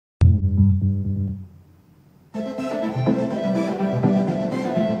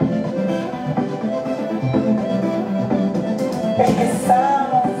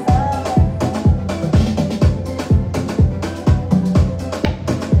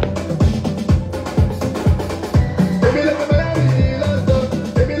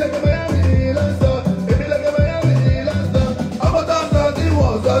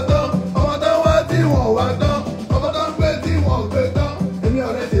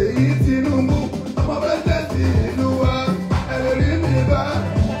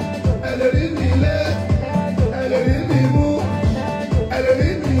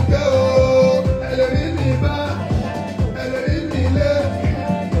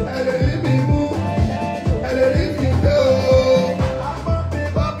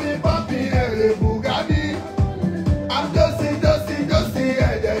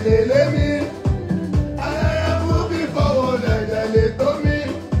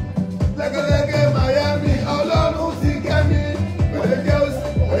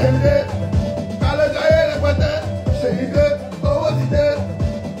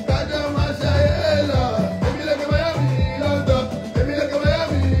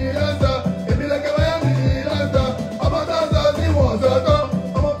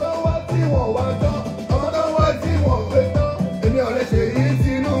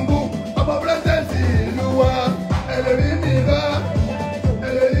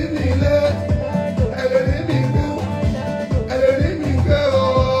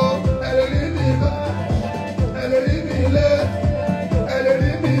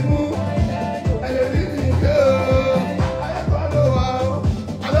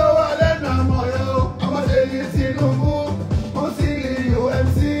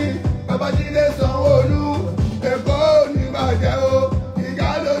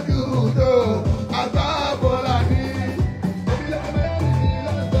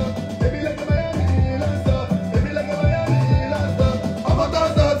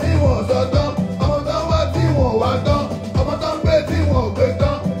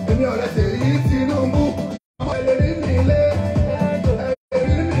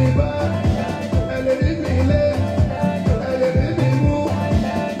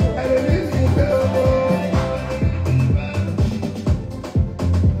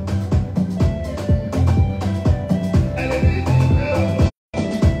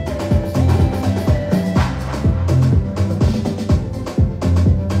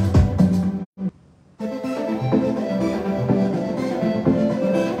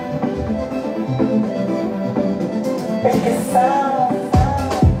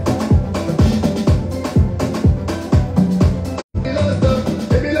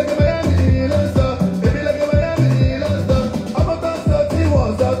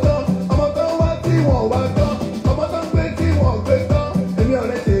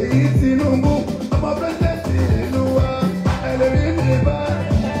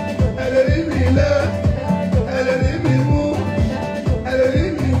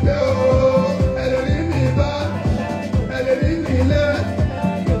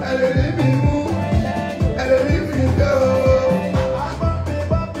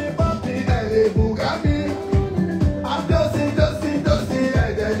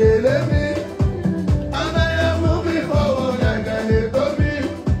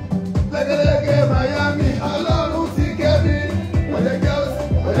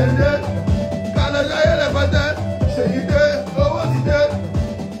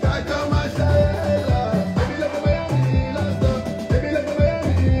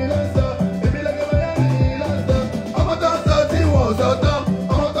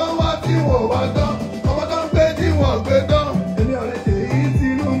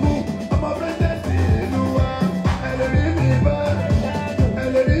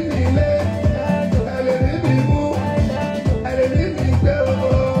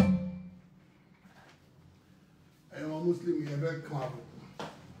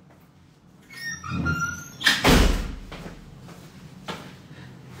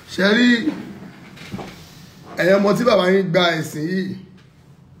ṣe rí ẹ̀yin ọmọ tí bàbá yín gba ẹ̀sìn yìí,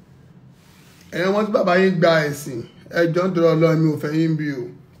 ẹ̀yin ọmọ tí bàbá yín gba ẹ̀sìn, ẹjọ́ ń tọrọ Ọlọ́run mi ò fẹ́ yín bí o.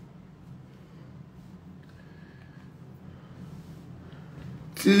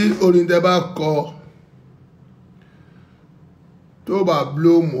 Tí orin tẹ́ bá kọ tó bá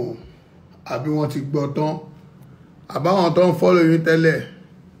blow mọ́ àbí wọ́n ti gbọ́ tán, àbáwọn tó ń follow yín tẹ́lẹ̀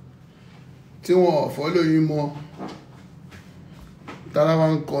tí wọ́n ò follow yín mọ́, tára wá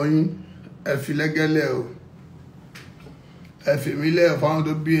ń kọ yín, ẹ fi lẹ́gẹ́lẹ̀ o, ẹ fi mí lẹ́ fáwọn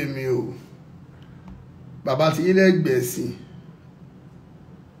tó bí èmi o. Bàbá tí yín lẹ́gbẹ̀ẹ́sìn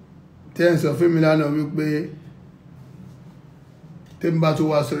tẹ́ ń sọ fún mi lánàá wípé tí n bá tó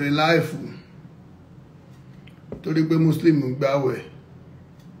wá sórí láìfù torí pé Muslim ń gbàwẹ̀,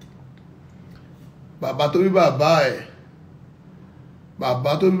 bàbá tó bí bàbá ẹ̀,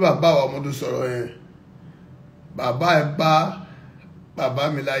 bàbá tó bí bàbá àwọn ọmọ tó sọ̀rọ̀ yẹn, bàbá ẹ̀ bá bàbá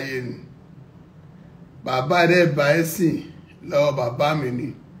mi láyé ni, bàbá ẹ̀ dẹ̀ bá ẹ̀ sìn lọ́wọ́ bàbá mi ni,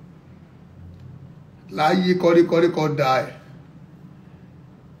 láyé kọ́ríkọ́rí kọ́ da ẹ̀.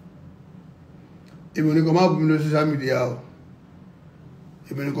 Èmi ò ní kó má bú mi lórí social media o,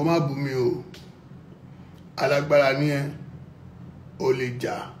 èmi ní kó má bú mi o, alágbára ní ẹ ò lè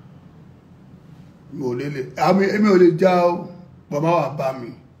jà, èmi ò lè jà o, bàbá wà bá mi.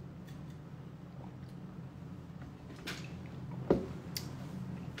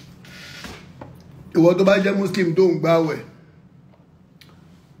 Ìwọ tó bá jẹ́ Muslim tó ń gbààwẹ̀,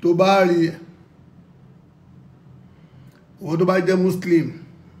 tó bá rí ìwọ tó bá jẹ́ Muslim,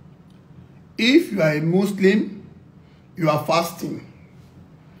 if you are a Muslim, you are fasting,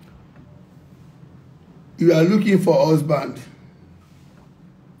 you are looking for a husband,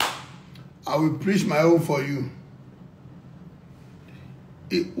 I will preach my own for you.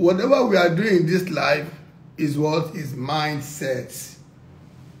 Whatever we are doing in this life is what is mindset.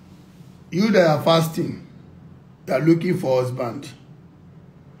 You that are fasting, you are looking for a husband,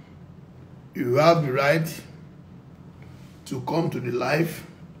 you have the right to come to the life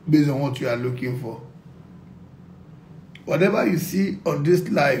based on what you are looking for. Whatever you see on this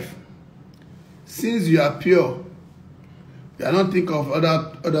life, since you are pure, you are not thinking of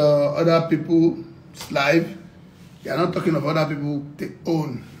other people's life, you are not talking of other people take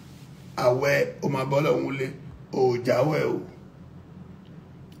own aware omabola onle ojawe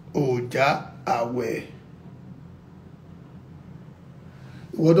oja aware.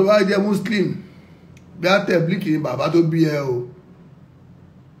 Ìwọ tó bá jẹ́ Muslim, bí a tẹ̀blíkì ni bàbá tó bí ẹ o,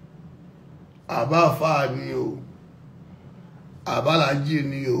 àbá àfáà ni o, àbá làájì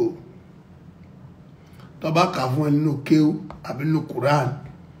ni o, tó bá kà fún ẹ nínú kéwú àbí nínú Quran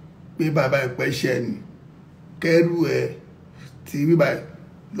pé bàbá ìpẹ́ iṣẹ́ ni, kẹ́rù ẹ tí bíbá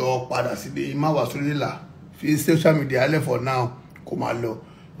lọ padà sí ilé má wà sórí ìlà fi social media lẹ̀ for now kò máa lọ.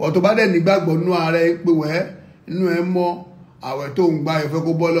 Wọ́n tó bá dẹ̀ nígbàgbọ́ nínú ara ẹ pé wẹ́ inú ẹ mọ́ àwẹ̀ tó ń gbá ẹ fẹ́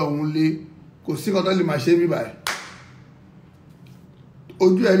kó bọ́ lọ́hún lé, kò sí kan tó lè máa ṣe bíbá ẹ.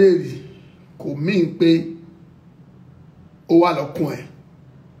 Ojú ẹ lè rí kò míì pé ó wà lọ́kùn ẹ̀.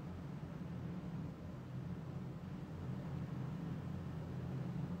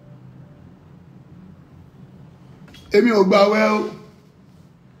 Èmi ò gbààwẹ̀ o,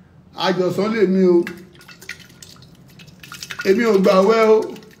 àjọ̀sán lè mi o, èmi ò gbààwẹ̀ o,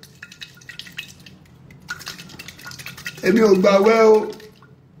 èmi ò gbààwẹ̀ o,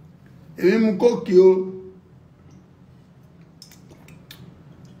 èmi mú kókì o.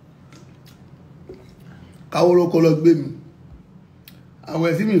 Káwọ́rọ́ kọ́ lọ gbé mi,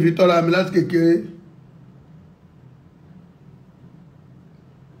 àwẹ̀ tí mi fi tọ́ra mi láti kékeré.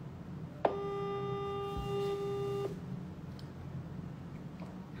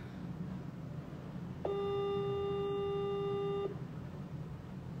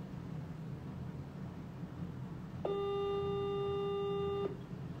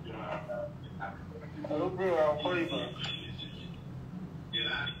 Hello, bro. I'll call you back.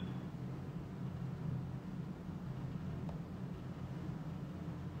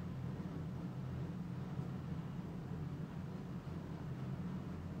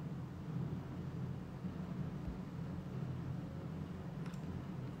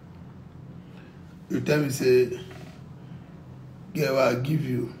 You tell me, say, girl, I give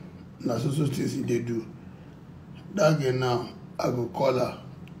you, na so things they do. That girl now, I go call her,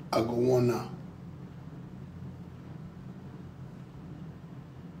 I go warn her.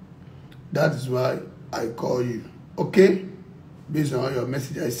 That is why I call you, okay? Based on all your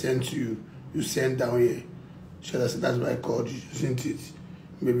message I sent to you, you send down here. So that's why I called you, isn't it?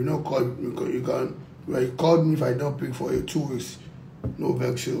 Maybe not call you, because you can. Well, you called me if I don't pick for you 2 weeks. No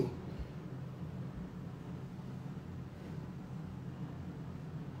vex you.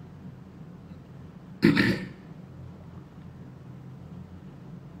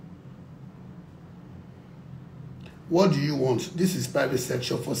 What do you want? This is private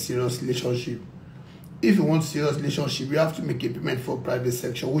section for serious relationship. If you want serious relationship, you have to make a payment for private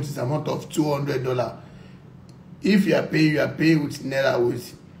section, which is amount of $200. If you are paying with Naira,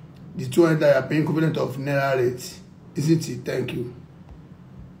 with the 200 you are paying equivalent of Naira rate. Isn't it? Thank you.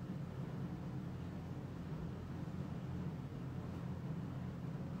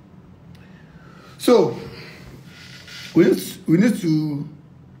 So we need to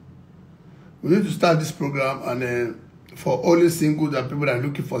start this program, and for only singles and people that are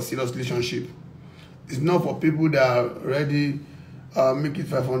looking for serious relationship. It's not for people that are ready. Make it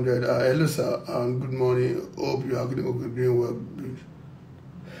 500. Hello sir, good morning. Hope you are doing well.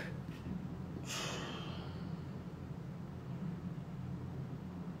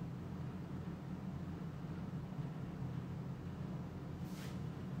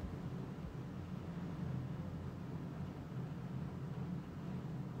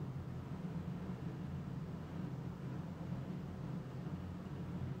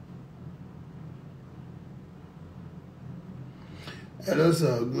 Hello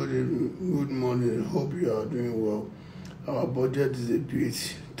sir, good morning. Hope you are doing well. Our budget is a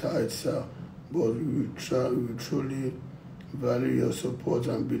bit tight, sir, but we truly value your support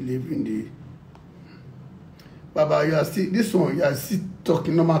and believe in the. Baba, you are still this one. You are still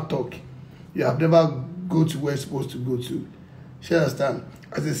talking normal talk. You have never go to where you're supposed to go to. You understand?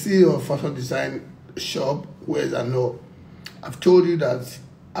 As a CEO of fashion design shop, where's and all, I've told you that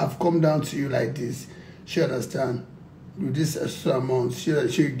I've come down to you like this. You understand? With this extra amount she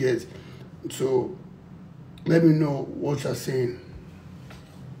gets. So let me know what you're saying.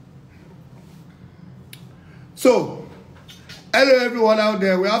 So hello everyone out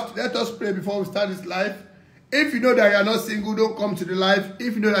there. We have to let us pray before we start this live. If you know that you are not single, don't come to the live.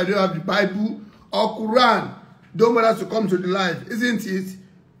 If you know that you don't have the Bible or Quran, don't bother to come to the live, isn't it?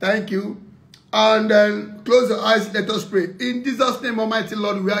 Thank you. And then close your eyes, let us pray. In Jesus' name, Almighty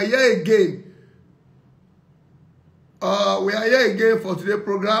Lord, we are here again. We are here again for today's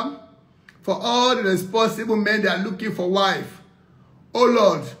program. For all the responsible men that are looking for wife. Oh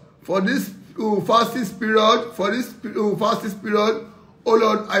Lord, for this fasting period, oh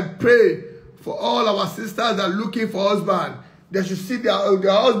Lord, I pray for all our sisters that are looking for husband. They should see their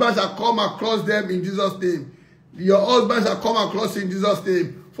husbands shall come across them in Jesus' name. Your husbands shall come across in Jesus'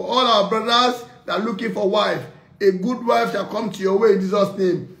 name. For all our brothers that are looking for wife, a good wife shall come to your way in Jesus'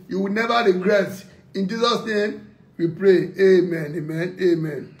 name. You will never regret. In Jesus' name, we pray. Amen. Amen.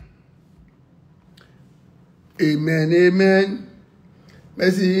 Amen. Amen. Amen.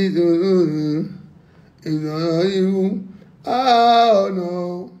 Mercy is on you. Oh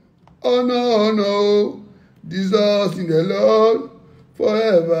no. Oh no. Oh no. Jesus in the Lord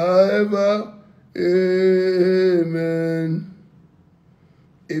forever. Ever. Amen.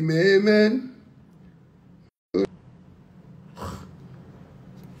 Amen.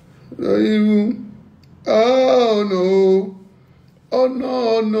 Amen. Oh no, oh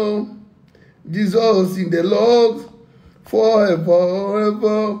no, no, Jesus in the Lord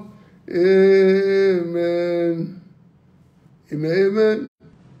forever, amen, amen, amen,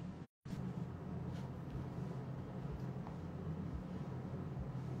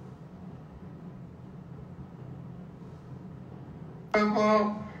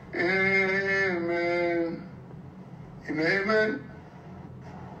 amen, amen.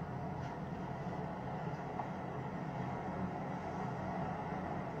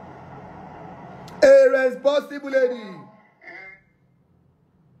 A responsible lady.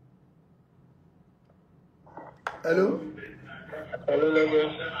 Hello? Hello,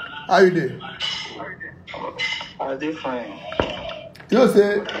 Lege. How you doing? I did fine. You know,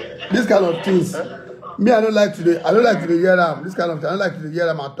 say this kind of things. Me, I don't like to hear them. This kind of thing, I don't like to hear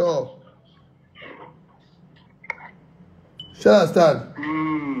them at all. Shall I start?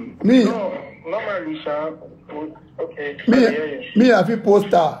 Me. No, normally, sir. Okay. Me, I feel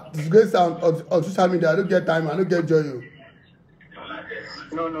poster. Disgrace on social media. I don't get time. I don't get joy.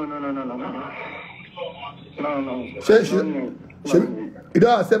 No. You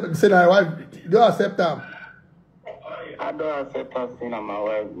don't accept saying my wife. You don't accept them. I don't accept her saying I'm my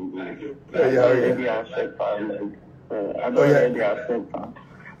wife. I already accept her. I don't already accept her.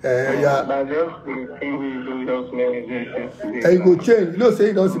 Yeah. That's just the thing we do. Just many things. And you go change. You know, say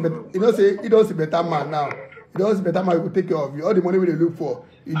you don't see better. You know, say you don't see better man now. You don't see better man. You go take care of you. All the money we look for,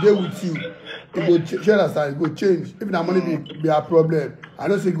 he there with you. You go share that side. You go change. If that money be a problem, I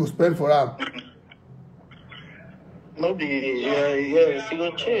don't say you go spend for them. No, yes, you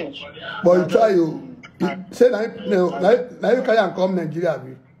go change. But you try you say now you can't come Nigeria.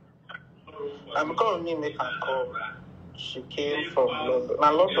 I'm calling me make her call. She came from London.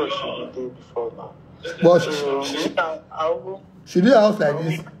 Now London she did before now. But I'll should you house like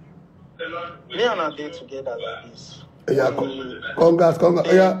this? me and her day together like this. Yeah, congrats.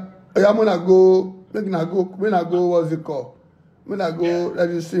 Yeah, I'm gonna go. When I go, what's it called? When I go, let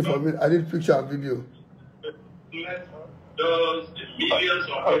me see for me. I need picture and video.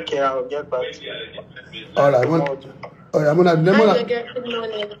 Okay, I'll get back to you. All right, I'm gonna. Hi, Lege. Good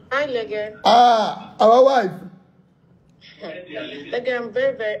morning. Hi, Lege. Our wife. Lege, I'm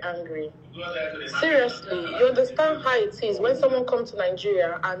very, very angry. Seriously, you understand how it is when someone comes to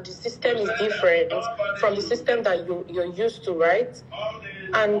Nigeria and the system is different from the system that you're used to, right?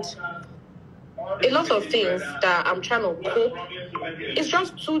 And a lot of things that I'm trying to cope, it's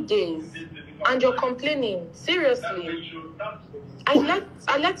just 2 days, and you're complaining. Seriously. I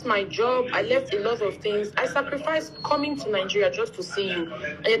left my job, I left a lot of things. I sacrificed coming to Nigeria just to see you.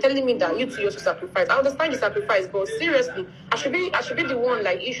 And you're telling me that you too also sacrifice. I understand the sacrifice, but seriously, I should be the one,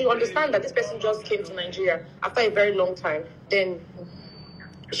 like, you should understand that this person just came to Nigeria after a very long time. Then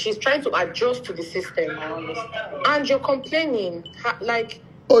she's trying to adjust to the system. And you're complaining. Like,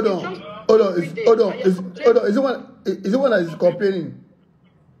 Hold on. Is it one that is complaining?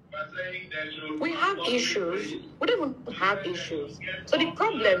 We have issues. We don't even have issues. So the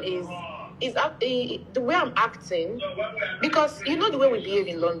problem is the way I'm acting, because you know the way we behave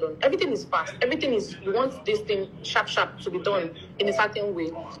in London. Everything is fast. Everything is, we want this thing sharp to be done in a certain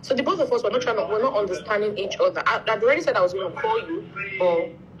way. So the both of us we're not understanding each other. I've already said I was going to call you, but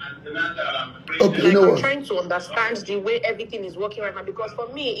okay, like, you know I'm what? trying to understand the way everything is working right now, because for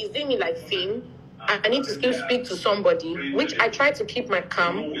me, it's doing me like fame. I need to still speak to somebody, which I try to keep my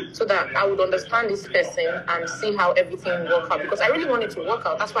calm so that I would understand this person and see how everything will work out. Because I really want it to work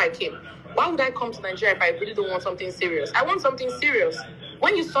out. That's why I came. Why would I come to Nigeria if I really don't want something serious? I want something serious.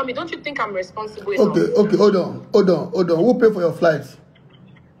 When you saw me, don't you think I'm responsible enough? Okay, hold on. Who pay for your flights?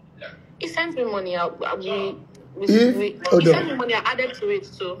 He sent me money. He If sent me money. I added to it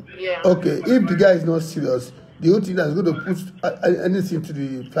too. Yeah. Okay, if the guy is not serious, do you think that's going to put anything to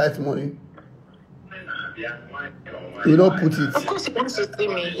the flight money? You don't put it. Of course, he wants to see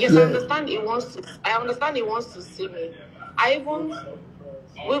me. Yes, Yeah. I understand he wants to see me.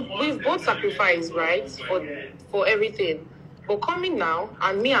 We've both sacrificed, right, for everything. But coming now,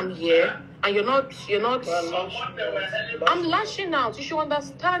 and me, I'm here, and you're not. I'm lashing out. You should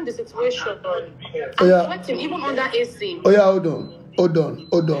understand the situation. I'm sweating even under AC. Oh yeah, hold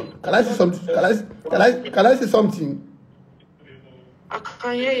on. Can I say something? Can I say something? I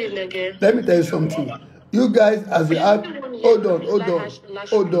can hear you again. Let me tell you something. You guys, as you have, hold on.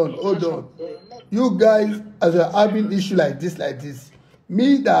 You guys, as you're having issue like this,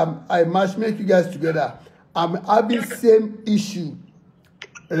 me that I matchmake you guys together, I'm having same issue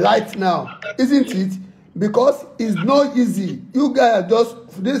right now, isn't it? Because it's not easy. You guys are just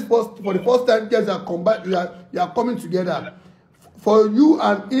for the first time, you guys are combined. You are coming together. For you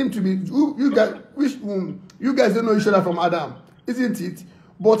and him to be, you guys don't know each other from Adam, isn't it?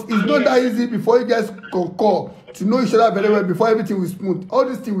 But it's not that easy before you guys concur to know each other very well before everything will smooth. All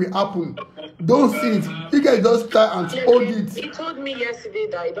these things will happen. Don't see it. You guys just try and hold it. He told me yesterday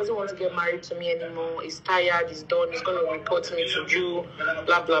that he doesn't want to get married to me anymore. He's tired. He's done. He's going to report me to Jew.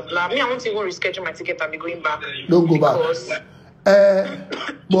 Blah blah blah. Me, I want to even reschedule my ticket and be going back. Don't go because back. If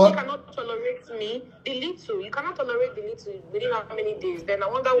you cannot tolerate me, the little. You cannot tolerate the little within how many days? Then I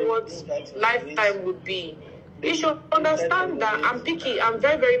wonder what lifetime would be. You should understand that I'm picky. I'm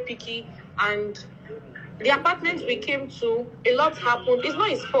very, very picky. And the apartment we came to, a lot happened. It's not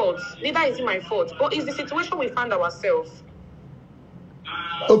his fault. Neither is it my fault. But it's the situation we found ourselves.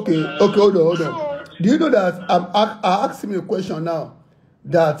 Okay, hold on. Do you know that I asked him a question now?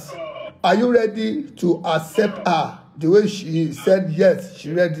 That are you ready to accept her the way she said yes,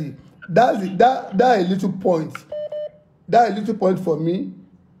 she ready? That a little point. That a little point for me.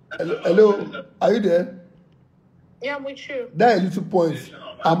 Hello, are you there? Yeah, I'm with you. That a little point.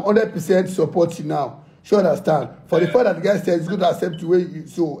 I'm 100% supporting now. You understand? For the fact that the guy said he's going to accept the way you,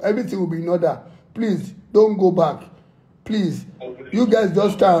 so everything will be in order. Please don't go back. Please, you guys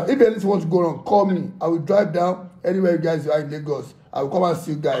just try. If anything wants to go wrong, call me. I will drive down anywhere you guys are in Lagos. I will come and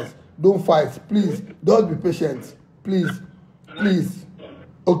see you guys. Don't fight, please. Don't be patient, please.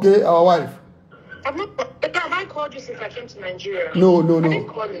 Okay, our wife. Have I called you since I came to Nigeria? No. I didn't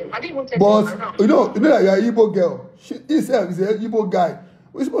call him. I didn't even text him. But you know that you're an Igbo girl. He himself is an Igbo guy.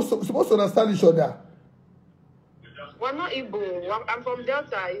 We're supposed to understand each other. We're not Igbo. I'm from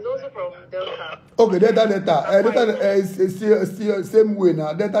Delta. He's also from Delta. Okay, Delta. Delta is still same way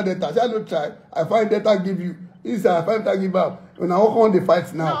now. Delta. Shall I not try? I find Delta give you. I find Delta give up. When I walk on the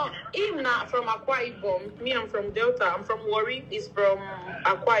fight now. No. Him now from Akwa Ibom. Me, I'm from Delta. I'm from Warri. He's from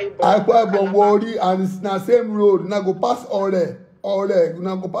Akwa Ibom. Akwa Ibom, Warri, and it's na same road. Now go pass all there.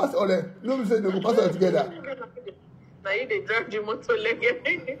 Now go pass all there. You know what I'm saying? They go pass all together. Now you they drive the motor Lege.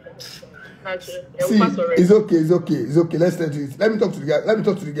 See, it's okay. Let's let it. Let me talk to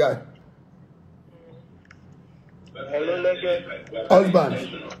the guy. Hello, Lege. Husband,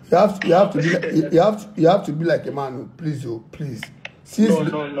 you have to be like a man, please, please. Since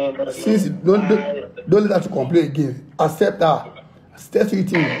don't let her to complain again. Accept her. Stay with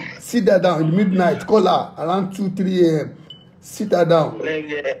him. Sit her down in the midnight. Call her around 2-3 a.m. Sit her down.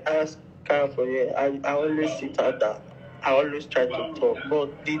 Lege, ask her for you. I always sit her down. I always try to talk,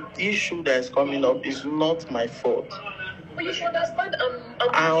 but the issue that is coming up is not my fault. But you should understand,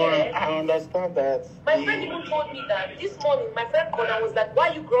 I understand that. My friend even told me that this morning, my friend called and was like, why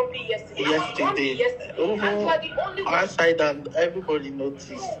you grumpy yesterday? Yesterday. And you are the only one. Outside and everybody noticed.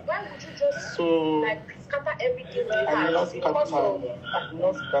 So why would you just So scatter everything we I'm had not because of...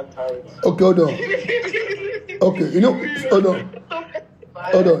 scattered. Okay, hold on. Okay, hold on.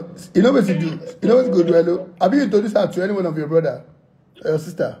 Hold on. You know what to do? You know what to do, hello? Have you introduced her to any one of your brother or your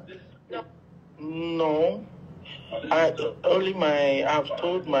sister? No. I've told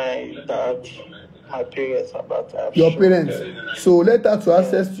my dad, my parents about that. Your parents. So let her to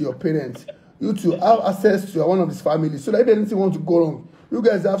access to your parents. You to have access to one of his family. So that if anything wants to go wrong, you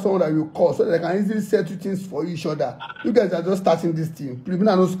guys have someone that you call so that they can easily settle things for each other. You guys are just starting this thing. Please,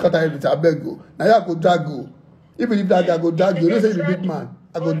 I don't scatter everything. I beg you. Now you go drag you. Even if that guy go drag you, you don't say you're a big man.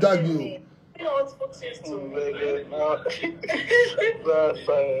 I go drag you. You know what's for things to...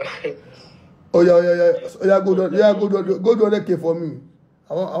 Oh yeah. Go do the K for me.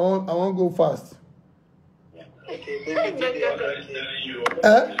 I want go fast. Okay, baby.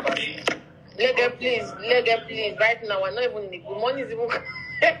 Lege, please. Right now, we're not even in the good money. Is even... We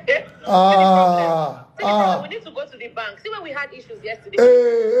need to go to the bank. See when we had issues yesterday.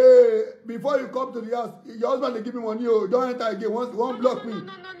 Hey, before you come to the house, your husband will give me money. Oh, don't enter again. One block me. No.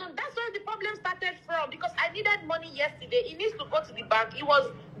 That's where the problem started from because I needed money yesterday. He needs to go to the bank. He was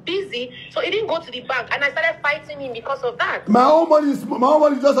busy, so he didn't go to the bank, and I started fighting him because of that. My own money is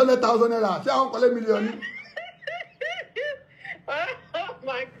just 100,000 naira. Say I won't collect million. Oh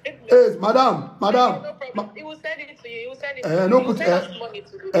my goodness. Hey, madam. No problem. He will send it to you. He will send it to you.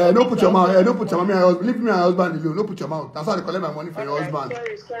 No put your mouth. No put your mouth. Leave me my husband alone. No put your mouth. That's how they collect my money for your husband.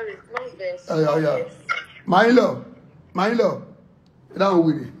 Sorry. Not this. Yeah. My in-law. That one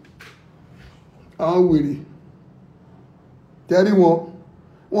with it. I'm with it. Tell him what.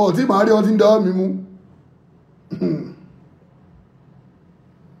 Wọ́n ti máa rí ọtí ń dá mi mú.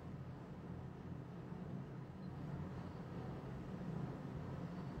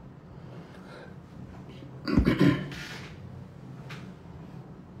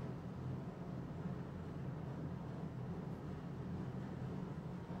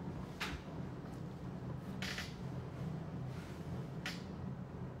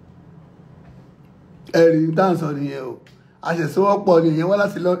 Ẹ̀rí dáǹsọ̀ nìyẹn o. Àṣẹ̀sọ́wọ́pọ̀ ni ìyẹn wá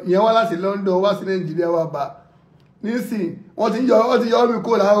láti London wá sí Nàìjíríà wá bá nísìn wọ́n ti yọ mí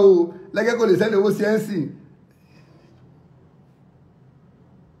kó láà o Lẹ́gẹ́ kò lè sẹ́lẹ̀ owó sí ẹ́nsìn.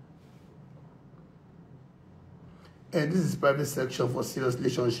 And this is private section for serious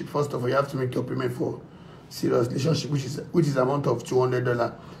relationship. First of all, you have to make your payment for serious relationship, which is amount of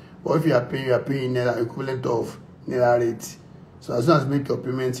 $200. But if you are paying Naira equivalent of Naira rate. So as soon as you make your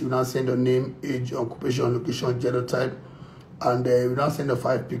payments, you now send your name, age, occupation, location, genotype, and we now send the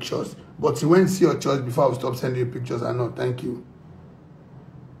 5 pictures. But you won't see your choice before I stop sending you pictures. I know. Thank you.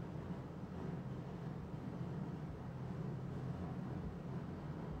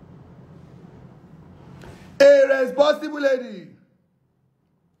 A responsible lady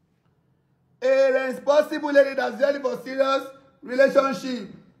that's ready for serious relationship.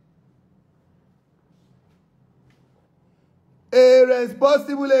 A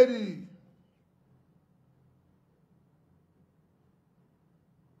responsible lady.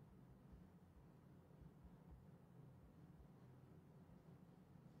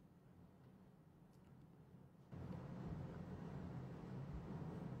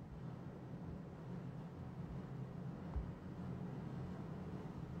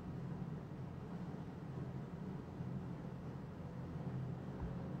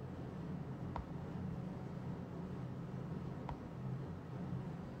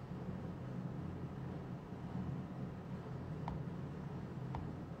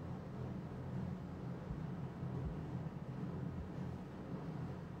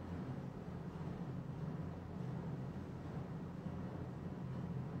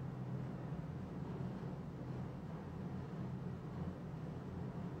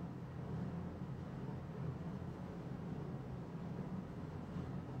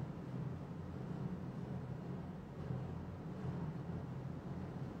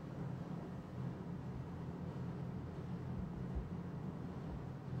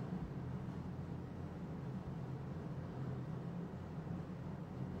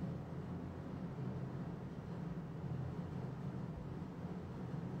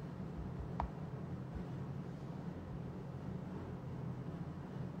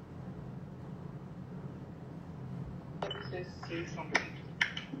 please say something.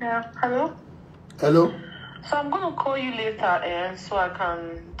 Yeah, hello? Hello? So I'm going to call you later, so I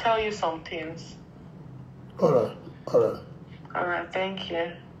can tell you some things. All right. All right, thank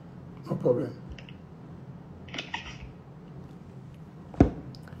you. No problem.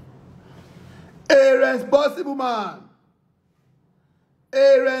 A responsible man.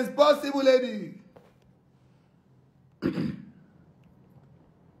 A responsible lady.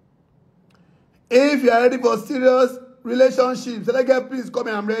 If you are ready for serious relationships, Lege, please come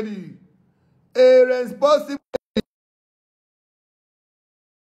here, I'm ready. A responsible.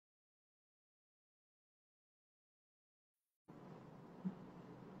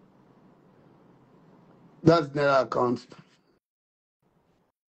 That's their account.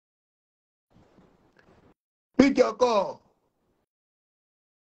 Pick your call.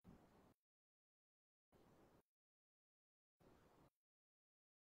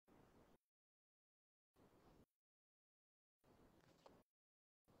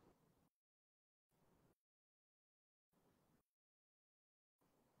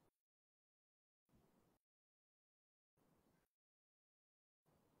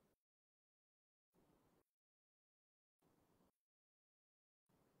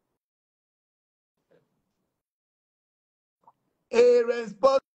 A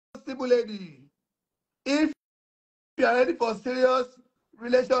responsible lady. If you are ready for serious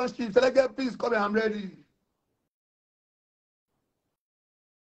relationships, Lege, please come here, I'm ready.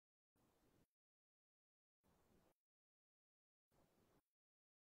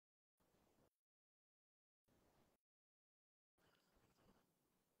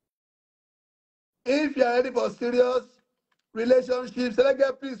 If you are ready for serious relationships,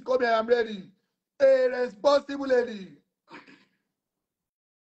 Lege, please come here, I'm ready. A responsible lady.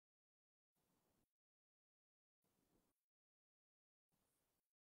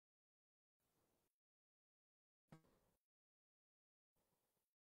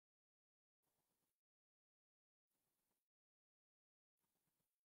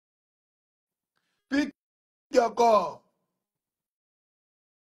 Pick your call.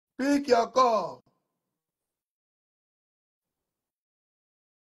 Pick your call.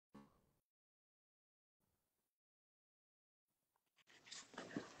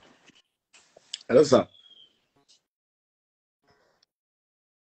 Hello, sir.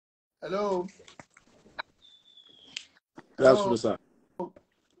 Hello. Good afternoon, Hello. sir.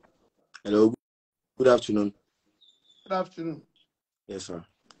 Hello. Good afternoon. Good afternoon. Yes, sir.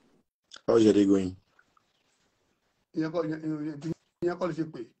 How's your day going? Ìyẹn kọ́ ló ṣe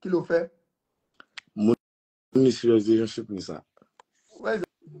pé kí ló fẹ́? Mo ní serious relationship, ni, sir. Where's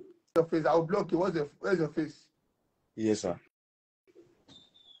your face? I will block you. Where's your face? Yes, sir.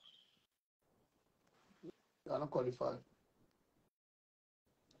 You are not qualified.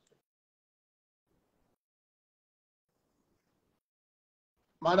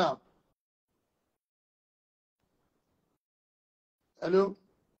 Madam. Hello.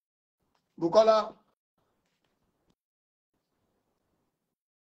 Bukola.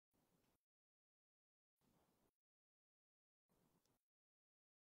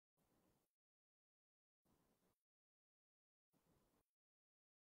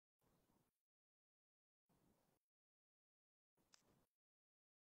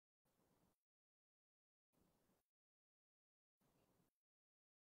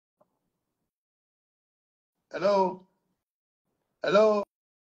 Hello. Hello.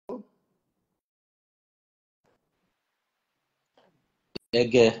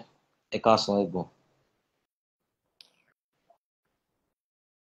 Lege, ẹ káàsán ẹ̀gbọ́n.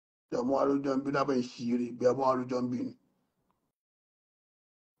 Ìjọba arúgbó ń bí lábẹ́ ìṣirò ìgbé ọmọ arúgbó ń bí ni.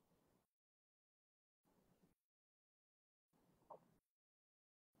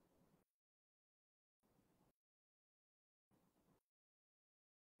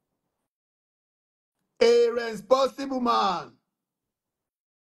 A responsible man.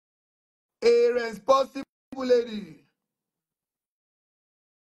 A responsible lady.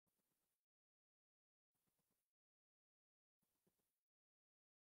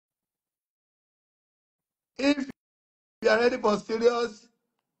 If you are ready for serious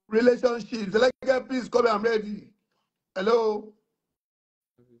relationships, Lege, please come here, I'm ready. Hello.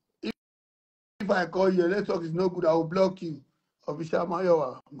 If I call you, your network is no good, I will block you. Official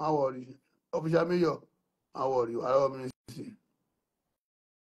Mayowa, my worry. Official Mayor, my worry. I don't mean.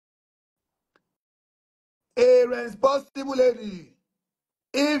 A responsible lady.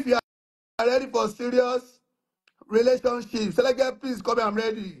 If you are ready for serious relationships, Lege, please come here, I'm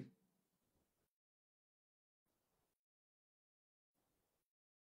ready.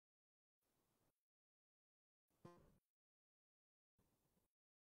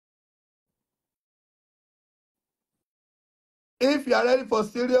 If you are ready for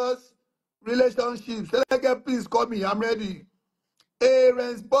serious relationships, Lege, please call me. I'm ready. A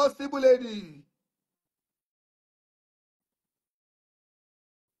responsible lady.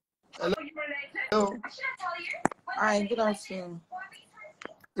 Hello. Hi, good afternoon.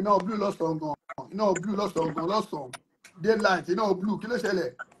 Blue lost on gone. Blue lost on gone. Lost on. Daylight. Blue. Kí ló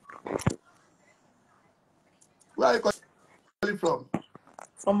ṣẹlẹ̀? Where are you calling from?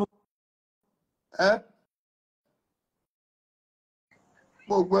 From Eh?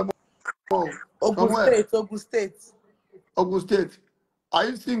 From Ogun where? State, Ogun State. Ogun State. Are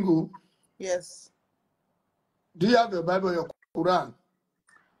you single? Yes. Do you have your Bible, your Quran?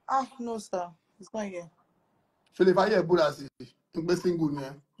 No, sir. It's not here. So if I hear Buddha sí, ń gbé single ni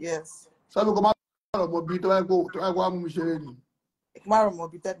ẹ. Yes. Sọ mi kò máa bọ̀rọ̀ mọ bí tó wáyé kó wá mú mi ṣeré ni. Tomorrow mo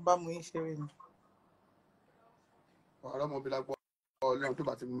be that ba mo yin sere ni. Ọ̀rọ̀ mọ bí lápò Ọlọ́run tó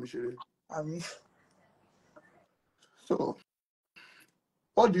bá ti mú mi ṣeré. Àmín. So,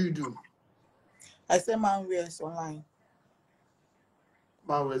 what do you do? I sell man wears online.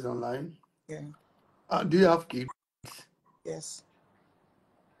 Man wears online. Yeah. Do you have kids? Yes.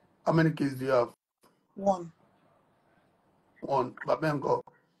 How many kids do you have? One. One. Bàbá ẹ̀ ńkọ́?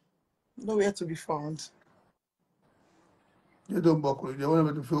 Nowhere to be found. They don't buckle. They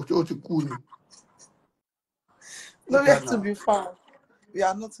want to feel ó ti kú ni. Nowhere Ìjà to náà. be found. We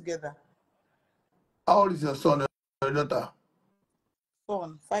are not together. How old is your son or your daughter?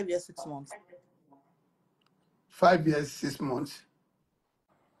 Son, 5 years, 6 months. 5 years, 6 months.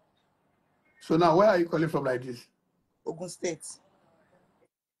 So now, where are you calling from like this? Ogun State.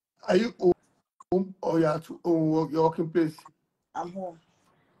 Are you home or you're at your working place? I'm home.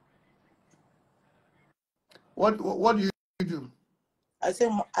 What do you do? I say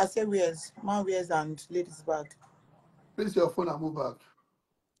wears, man wears and ladies bag. Place your phone and move back.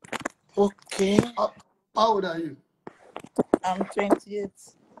 Okay. How old are you? I'm 28.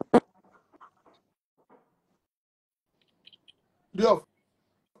 Do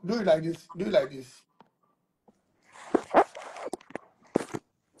it like this. Do it like this.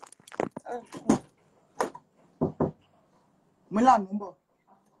 Milan number.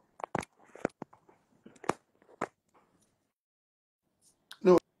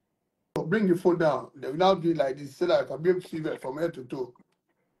 No, bring the phone down. They will now do it like this so that I can be able to see it from head to toe.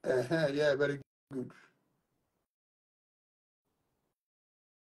 Yeah, very good.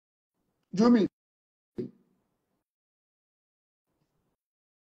 Jumi.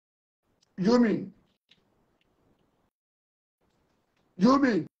 Jumi.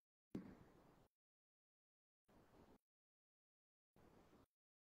 Jumi.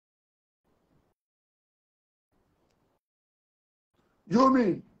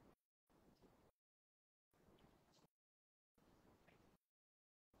 Jumi.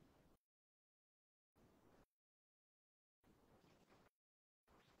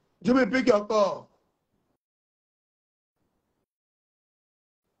 Jumi, pick your call.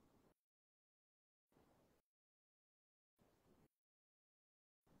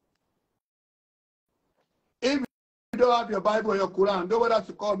 If you don't have your Bible or your Quran, don't bother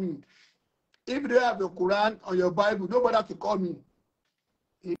to call me. If you don't have your Quran or your Bible, don't bother to call me.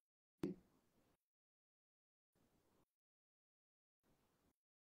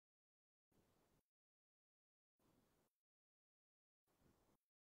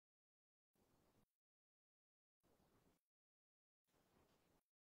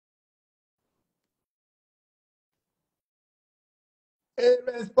 A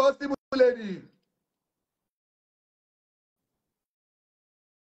responsible lady.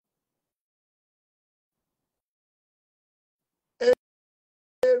 A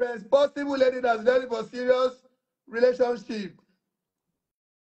responsible lady that's ready for serious relationship.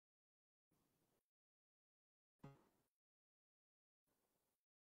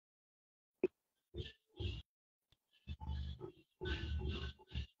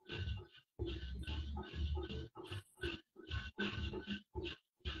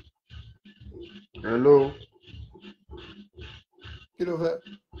 Hello. Kí ló fẹ́?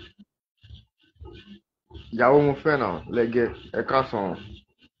 Ìyàwó mo fẹ́ náà Lege ẹ káàsán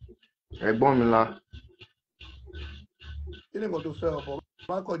ẹ̀gbọ́n mi ńlá. Kí ni nǹkan tó fẹ́ ọ̀pọ̀?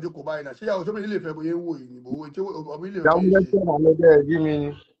 Má kàn jókòó báyìí náà. Ṣé ìyàwó tó mi nílé fẹ́ bóyá ń wò yìí ni? Bòwó tí ọmọ ilé Ìyàwó òkè mo ṣe. fẹ́ náà Lege ẹ̀jí mi ni.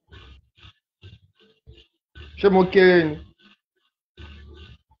 Ṣé mo kéré ni?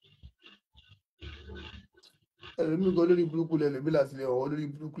 Ẹlòmíì gan olórí burúkú lẹ́lòmí láti lè ọ̀wọ́ olórí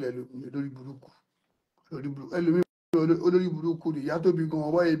burúkú lẹ́lòmí olórí burúkú. Ẹlòmíì olórí burúkú ni ìyá tó bí gan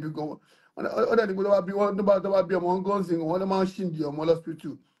ọwọ́ yẹn bí gan. Ó dẹ̀ ní pé tó bá bí ọmọ gan sí wọn ló máa ń ṣìǹdì ọmọ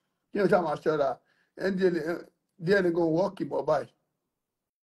lọ́sítítù. Kí ni o ṣáà máa ṣọ́ra? Díẹ̀ ni gan wọ́ọ̀kì bọ̀ báyìí.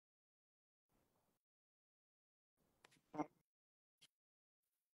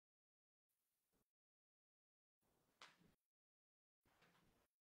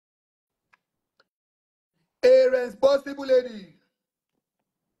 A responsible lady.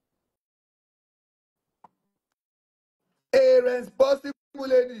 A responsible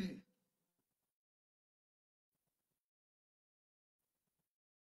lady.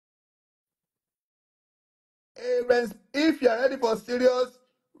 If you are ready for serious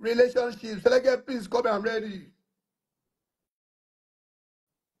relationships, Lege, please come and ready.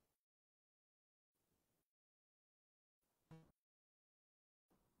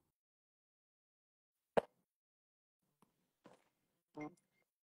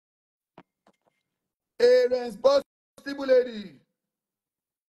 A responsible lady.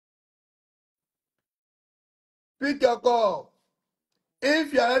 Pick your call.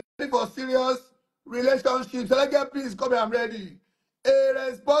 If you are ready for serious relationships, Lege, please come and ready. A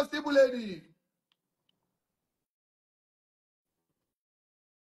responsible lady.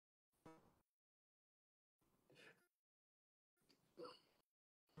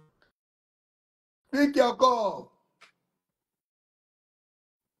 Pick your call.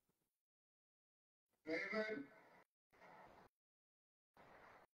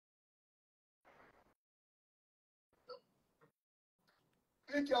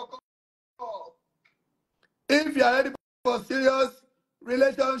 Pick your call. If you are ready for serious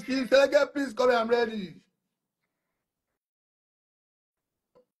relationships, Lege, please come and ready.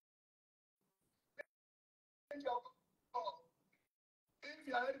 Pick your call. If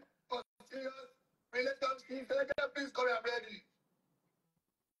you are ready for serious relationships, Lege, please come and ready.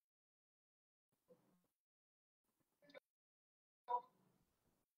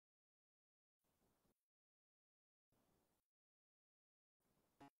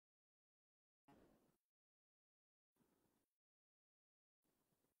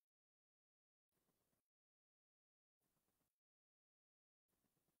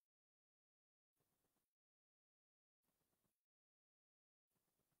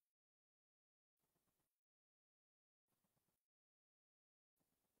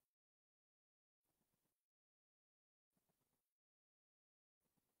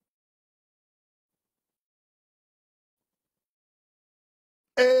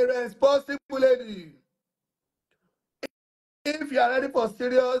 A responsible lady. If you are ready for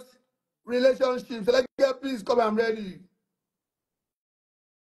serious relationships, Lege, please come and ready.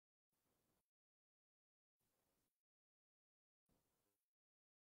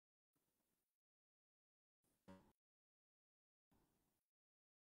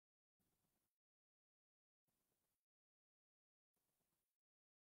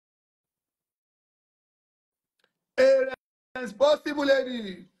 A responsible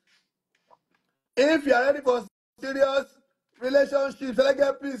lady. If you are ready for serious relationships,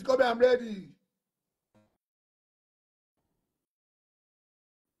 Lege, please come and ready.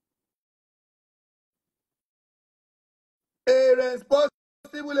 A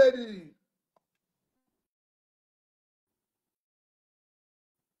responsible lady.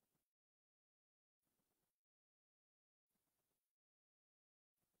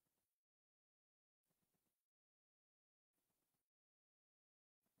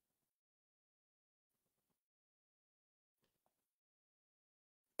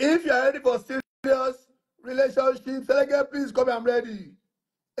 If you are ready for serious relationships, Lege, please come and ready.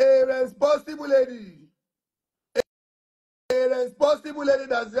 A responsible lady. A responsible lady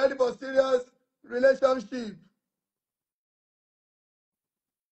that's ready for serious relationship.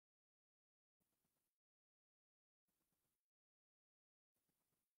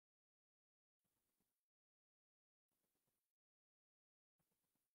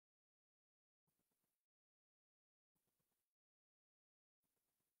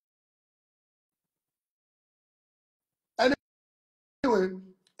 Anyway,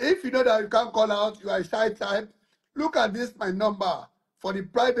 if you know that you can't call out, you are a shy type, look at this, my number for the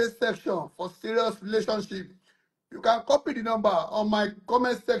private section for serious relationship. You can copy the number on my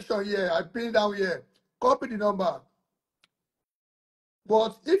comment section here. I pin it down here. Copy the number.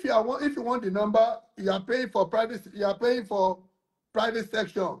 But if you want the number, you are paying for private. You are paying for private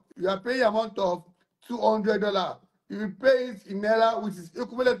section. You are paying amount of $200. You will pay it in naira, which is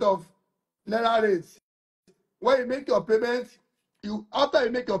equivalent of naira rates. When you make your payment, after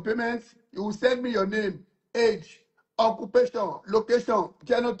you make your payment, you will send me your name, age, occupation, location,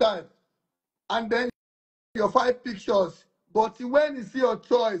 genotype, and then your 5 pictures. But when you see your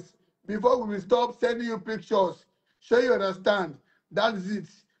choice, before we will stop sending you pictures, so you understand. That is it.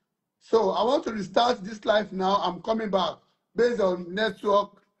 So I want to restart this life now. I'm coming back based on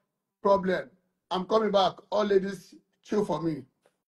network problem. I'm coming back. All ladies, chill for me.